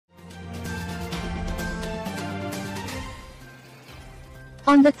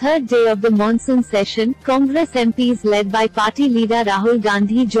On the third day of the monsoon session, Congress MPs led by party leader Rahul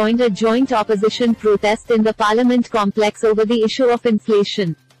Gandhi joined a joint opposition protest in the Parliament complex over the issue of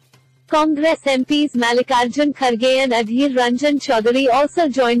inflation. Congress MPs Mallikarjun Kharge and Adhir Ranjan Chaudhary also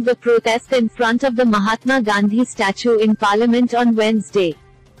joined the protest in front of the Mahatma Gandhi statue in Parliament on Wednesday.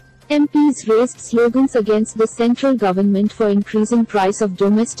 MPs raised slogans against the central government for increasing price of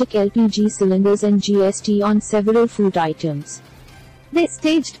domestic LPG cylinders and GST on several food items. They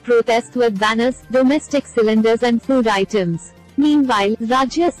staged protests with banners, domestic cylinders and food items. Meanwhile,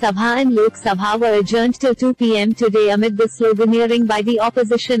 Rajya Sabha and Lok Sabha were adjourned till 2 p.m. today amid the sloganeering by the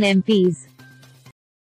opposition MPs.